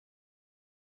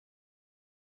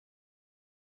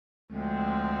And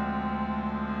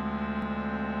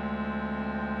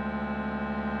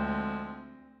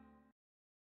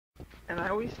I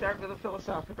always start with a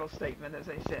philosophical statement, as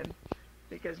I said,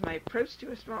 because my approach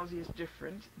to astrology is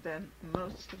different than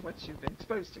most of what you've been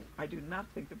exposed to. I do not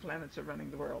think the planets are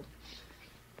running the world.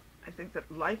 I think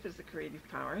that life is the creative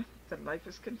power, that life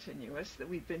is continuous, that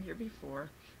we've been here before,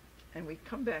 and we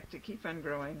come back to keep on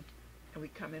growing, and we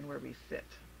come in where we fit,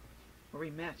 where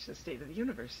we match the state of the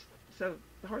universe. So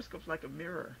the horoscope's like a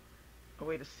mirror, a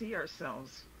way to see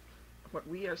ourselves, what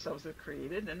we ourselves have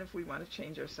created, and if we want to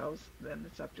change ourselves, then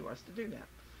it's up to us to do that.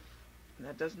 And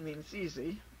that doesn't mean it's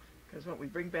easy, because what we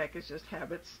bring back is just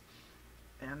habits,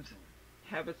 and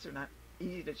habits are not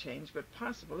easy to change, but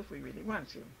possible if we really want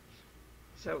to.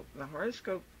 So the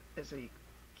horoscope is a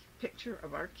picture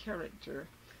of our character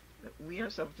that we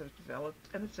ourselves have developed,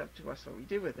 and it's up to us what we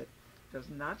do with it. It does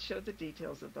not show the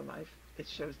details of the life. It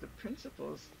shows the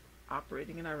principles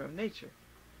operating in our own nature.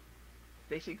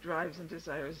 Basic drives and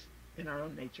desires in our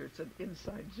own nature. It's an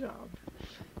inside job.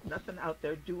 Nothing out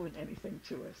there doing anything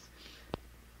to us.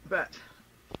 But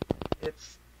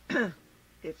it's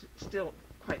it's still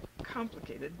quite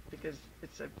complicated because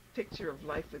it's a picture of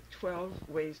life with 12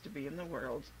 ways to be in the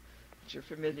world, which you're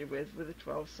familiar with the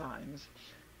 12 signs.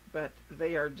 But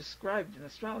they are described in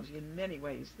astrology in many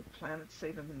ways. The planets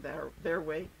say them in their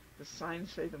way, the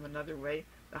signs say them another way,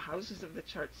 the houses of the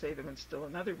chart say them in still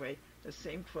another way, the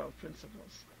same 12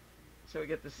 principles. So we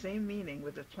get the same meaning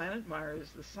with the planet Mars,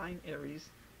 the sign Aries,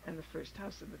 and the first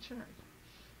house of the chart.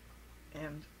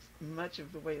 And much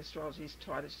of the way astrology is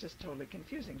taught is just totally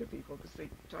confusing to people because they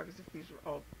talk as if these were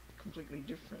all completely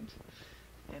different.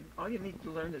 And all you need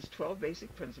to learn is 12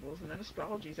 basic principles, and then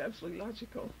astrology is absolutely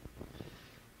logical.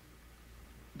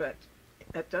 But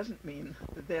that doesn't mean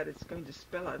that it's going to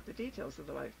spell out the details of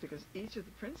the life, because each of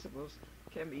the principles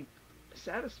can be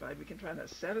satisfied. We can try to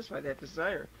satisfy that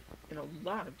desire in a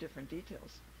lot of different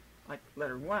details. Like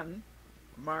letter 1,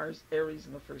 Mars, Aries,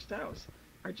 in the first house,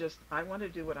 are just, I want to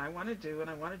do what I want to do, and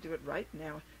I want to do it right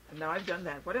now, and now I've done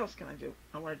that. What else can I do?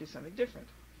 I want to do something different.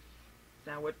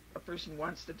 Now, what a person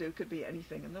wants to do could be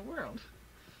anything in the world.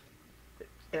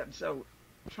 And so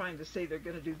trying to say they're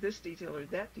going to do this detail or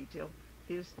that detail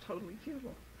is totally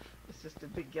futile. It's just a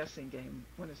big guessing game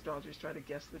when astrologers try to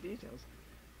guess the details.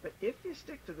 But if you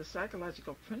stick to the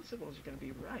psychological principles, you're going to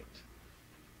be right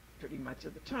pretty much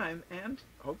of the time, and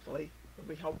hopefully it'll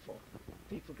be helpful.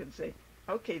 People can say,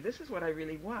 okay, this is what I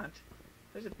really want.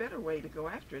 There's a better way to go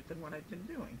after it than what I've been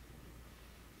doing.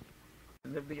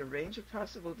 And there'll be a range of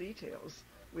possible details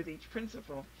with each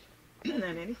principle, and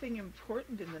anything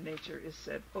important in the nature is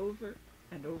said over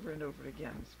and over and over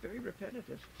again. It's very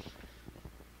repetitive.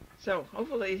 So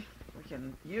hopefully we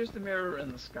can use the mirror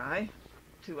in the sky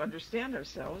to understand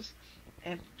ourselves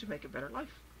and to make a better life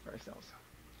for ourselves.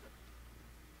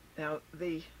 Now,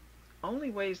 the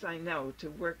only ways I know to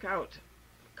work out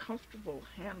comfortable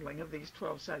handling of these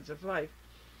 12 sides of life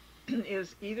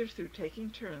is either through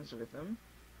taking turns with them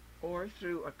or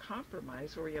through a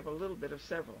compromise where we have a little bit of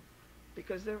several,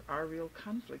 because there are real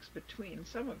conflicts between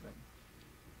some of them.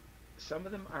 Some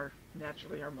of them are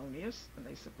naturally harmonious and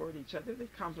they support each other, they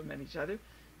complement each other,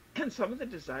 and some of the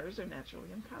desires are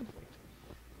naturally in conflict.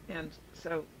 And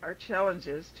so our challenge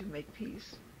is to make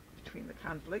peace between the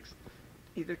conflicts,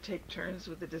 either take turns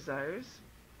with the desires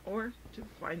or to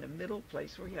find a middle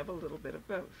place where we have a little bit of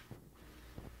both.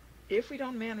 If we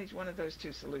don't manage one of those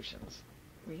two solutions,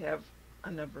 we have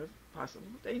a number of possible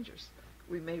dangers.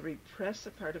 We may repress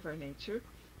a part of our nature,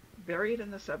 bury it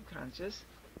in the subconscious,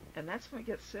 and that's when we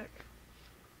get sick.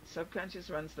 Subconscious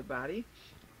runs the body,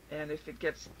 and if it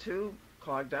gets too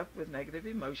clogged up with negative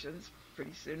emotions,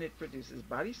 pretty soon it produces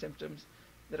body symptoms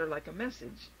that are like a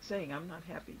message saying, I'm not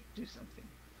happy, do something.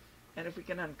 And if we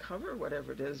can uncover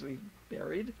whatever it is we've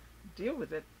buried, deal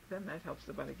with it, then that helps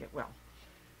the body get well.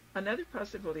 Another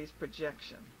possibility is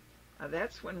projection.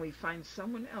 That's when we find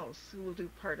someone else who will do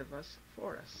part of us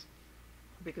for us,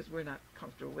 because we're not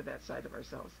comfortable with that side of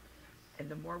ourselves. And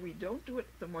the more we don't do it,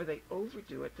 the more they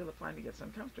overdo it till it finally gets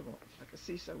uncomfortable. Like a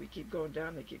seesaw, we keep going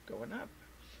down, they keep going up.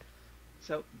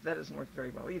 So that doesn't work very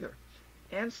well either.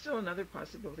 And still another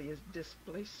possibility is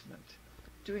displacement.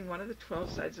 Doing one of the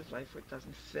 12 sides of life where it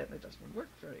doesn't fit and it doesn't work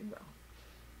very well.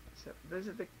 So those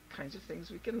are the kinds of things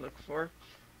we can look for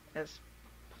as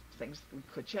things we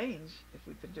could change if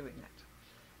we've been doing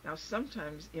that. Now,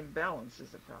 sometimes imbalance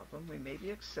is a problem. We may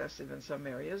be excessive in some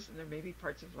areas, and there may be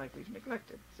parts of life we've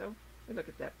neglected. So we look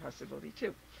at that possibility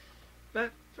too.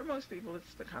 But for most people,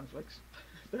 it's the conflicts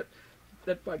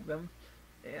that bug them.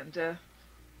 And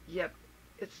yet,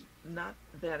 it's not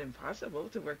that impossible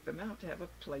to work them out, to have a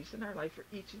place in our life for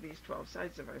each of these 12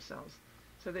 sides of ourselves.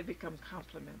 So they become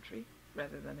complementary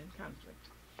rather than in conflict.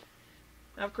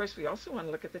 Now, of course, we also want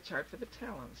to look at the chart for the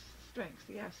talents, strengths,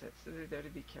 the assets that are there to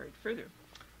be carried further.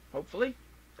 Hopefully,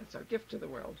 that's our gift to the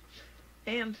world.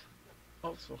 And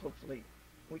also, hopefully,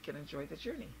 we can enjoy the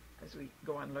journey as we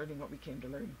go on learning what we came to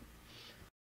learn.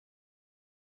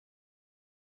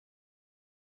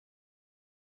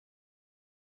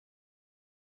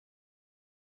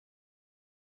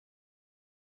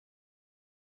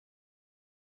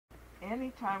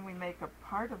 Anytime we make a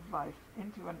part of life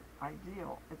into an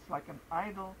ideal, it's like an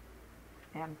idol,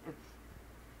 and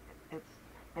it's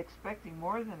expecting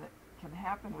more than it can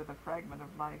happen with a fragment of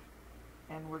life,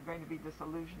 and we're going to be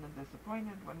disillusioned and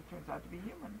disappointed when it turns out to be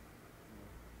human.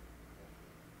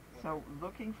 So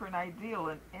looking for an ideal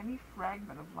in any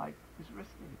fragment of life is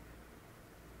risky.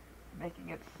 Making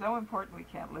it so important we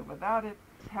can't live without it,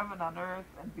 it's heaven on earth,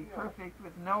 and be perfect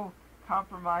with no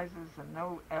compromises and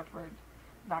no effort.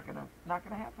 Not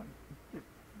gonna happen. It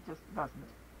just doesn't.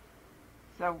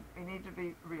 So we need to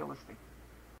be realistic.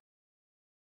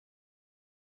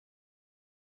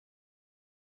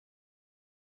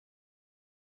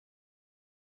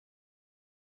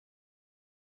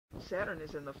 Saturn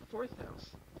is in the 4th house,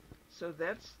 so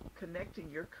that's connecting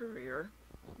your career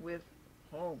with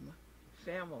home,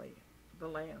 family, the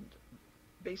land,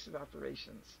 base of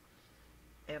operations,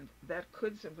 and that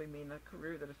could simply mean a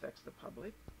career that affects the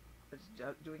public.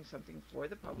 It's doing something for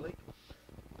the public.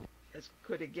 It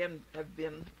could again have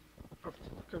been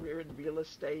a career in real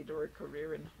estate, or a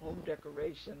career in home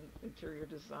decoration, interior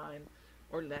design,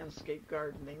 or landscape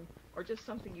gardening, or just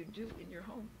something you do in your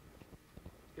home,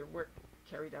 your work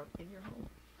carried out in your home.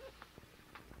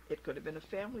 It could have been a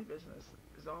family business.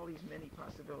 There's all these many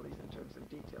possibilities in terms of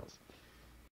details.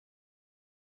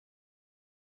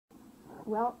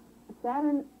 Well,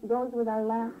 Saturn goes with our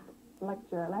last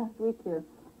lecture, last week here.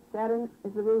 Saturn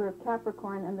is the ruler of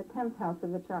Capricorn and the 10th house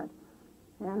of the chart.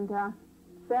 And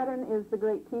Saturn is the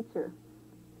great teacher.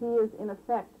 He is, in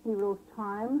effect, he rules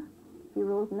time, he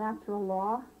rules natural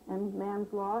law and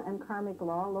man's law and karmic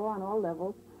law on all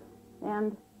levels.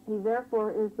 And he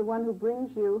therefore is the one who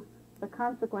brings you the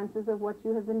consequences of what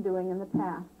you have been doing in the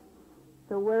past.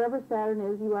 So wherever Saturn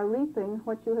is, you are reaping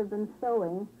what you have been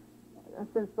sowing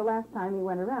since the last time he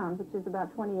went around, which is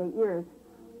about 28 years.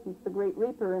 He's the great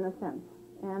reaper in a sense.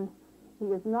 And he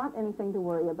is not anything to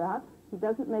worry about. He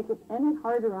doesn't make it any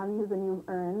harder on you than you've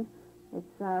earned.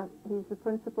 He's the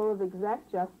principle of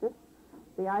exact justice,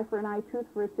 the eye for an eye, tooth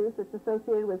for a tooth. It's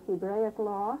associated with Hebraic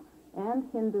law and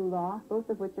Hindu law, both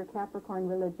of which are Capricorn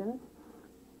religions.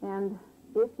 And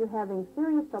if you're having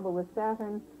serious trouble with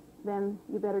Saturn, then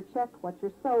you better check what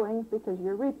you're sowing, because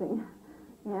you're reaping.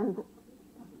 And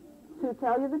to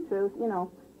tell you the truth,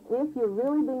 if you're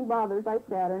really being bothered by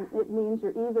Saturn, it means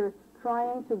you're either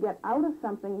trying to get out of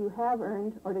something you have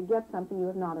earned or to get something you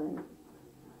have not earned.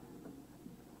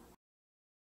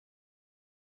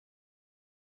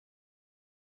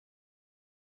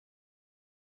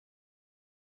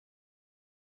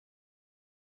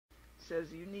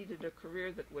 Says you needed a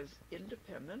career that was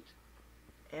independent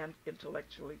and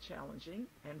intellectually challenging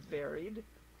and varied,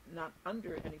 not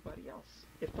under anybody else,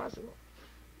 if possible.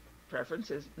 Preference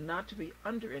is not to be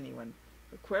under anyone.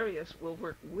 Aquarius will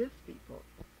work with people.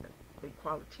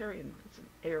 Equalitarian, it's an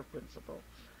air principle,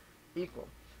 equal.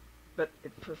 But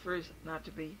it prefers not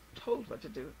to be told what to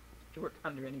do, to work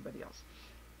under anybody else.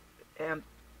 And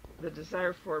the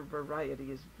desire for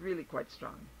variety is really quite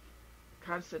strong.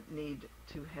 Constant need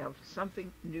to have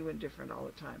something new and different all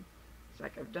the time. It's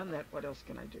like, I've done that, what else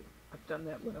can I do? I've done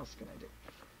that, what else can I do?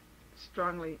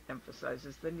 Strongly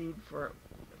emphasizes the need for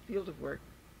a field of work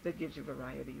that gives you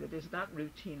variety, that is not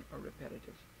routine or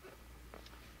repetitive.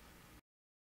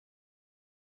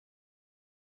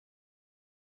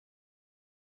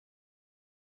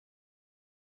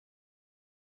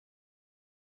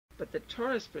 But the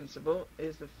Taurus principle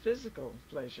is the physical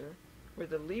pleasure, where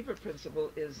the Libra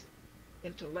principle is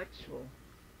intellectual,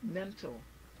 mental,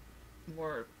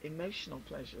 more emotional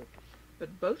pleasure.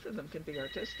 But both of them can be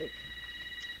artistic.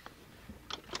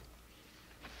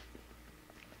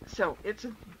 So it's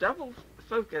a double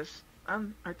focus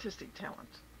on artistic talent.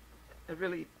 A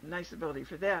really nice ability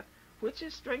for that, which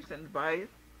is strengthened by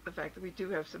the fact that we do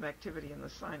have some activity in the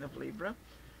sign of Libra.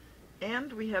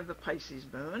 And we have the Pisces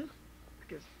moon,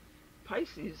 because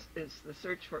Pisces is the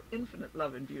search for infinite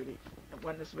love and beauty, and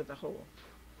oneness with the whole,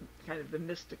 kind of the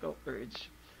mystical urge.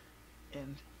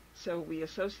 And so we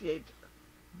associate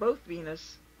both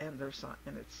Venus and their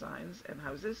and its signs and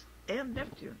houses, and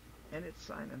Neptune and its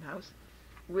sign and house,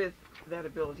 with that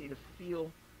ability to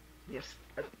feel,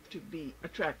 to be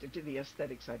attracted to the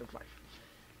aesthetic side of life.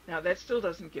 Now, that still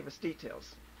doesn't give us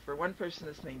details. For one person,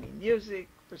 this may mean music.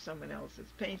 For someone else,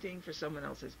 it's painting. For someone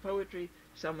else, it's poetry.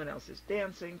 For someone else, it's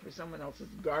dancing. For someone else,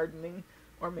 it's gardening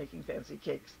or making fancy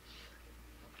cakes,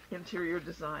 interior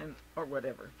design, or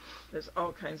whatever. There's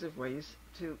all kinds of ways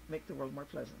to make the world more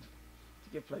pleasant, to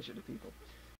give pleasure to people.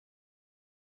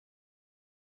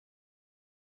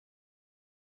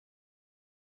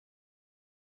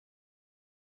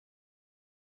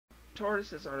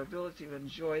 Taurus is our ability to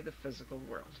enjoy the physical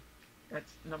world. That's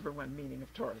number one meaning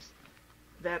of Taurus.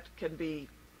 That can be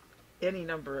any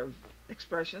number of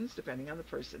expressions, depending on the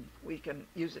person. We can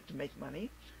use it to make money,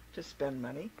 to spend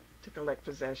money, to collect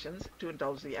possessions, to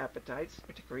indulge the appetites,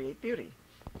 or to create beauty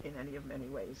in any of many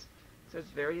ways. So it's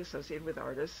very associated with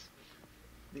artists,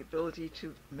 the ability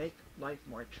to make life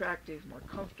more attractive, more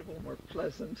comfortable, more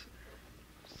pleasant,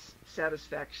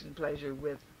 satisfaction, pleasure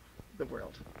with the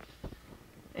world.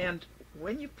 And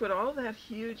when you put all that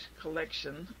huge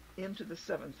collection into the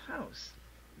seventh house,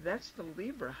 that's the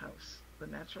Libra house, the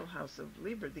natural house of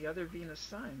Libra, the other Venus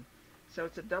sign. So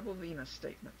it's a double Venus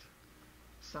statement.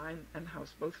 Sign and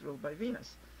house both ruled by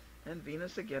Venus. And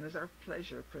Venus, again, is our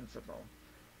pleasure principle.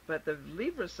 But the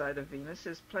Libra side of Venus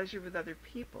is pleasure with other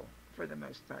people, for the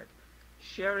most part.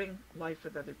 Sharing life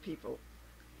with other people.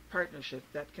 Partnership.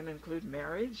 That can include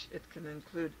marriage. It can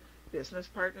include business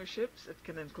partnerships. It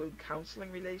can include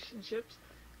counseling relationships.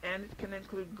 And it can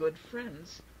include good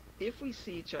friends if we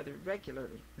see each other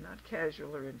regularly, not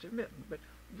casual or intermittent, but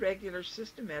regular,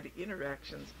 systematic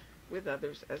interactions with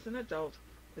others as an adult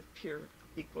with pure,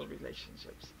 equal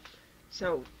relationships.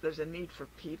 So there's a need for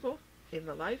people in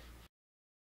the life.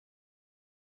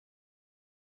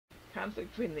 Conflict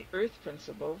between the earth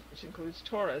principle, which includes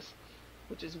Taurus,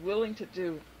 which is willing to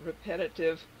do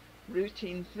repetitive,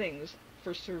 routine things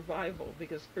for survival,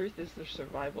 because earth is the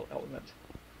survival element,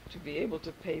 to be able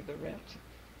to pay the rent,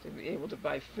 to be able to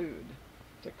buy food,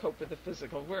 to cope with the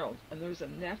physical world. And there's a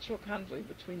natural conflict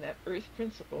between that earth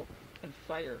principle and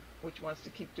fire, which wants to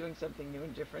keep doing something new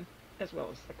and different, as well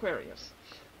as Aquarius.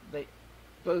 They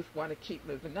both want to keep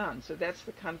moving on. So that's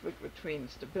the conflict between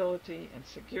stability and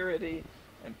security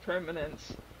and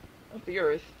permanence of the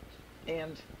earth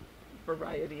and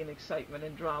variety and excitement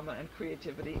and drama and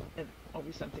creativity and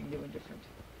always something new and different.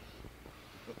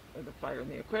 The fire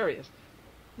and the Aquarius.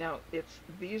 Now,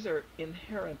 these are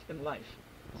inherent in life.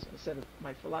 So I said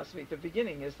my philosophy at the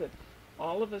beginning is that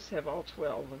all of us have all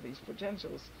 12 of these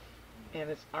potentials, and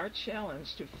it's our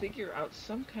challenge to figure out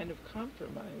some kind of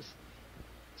compromise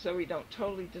so we don't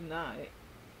totally deny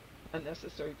a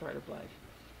necessary part of life.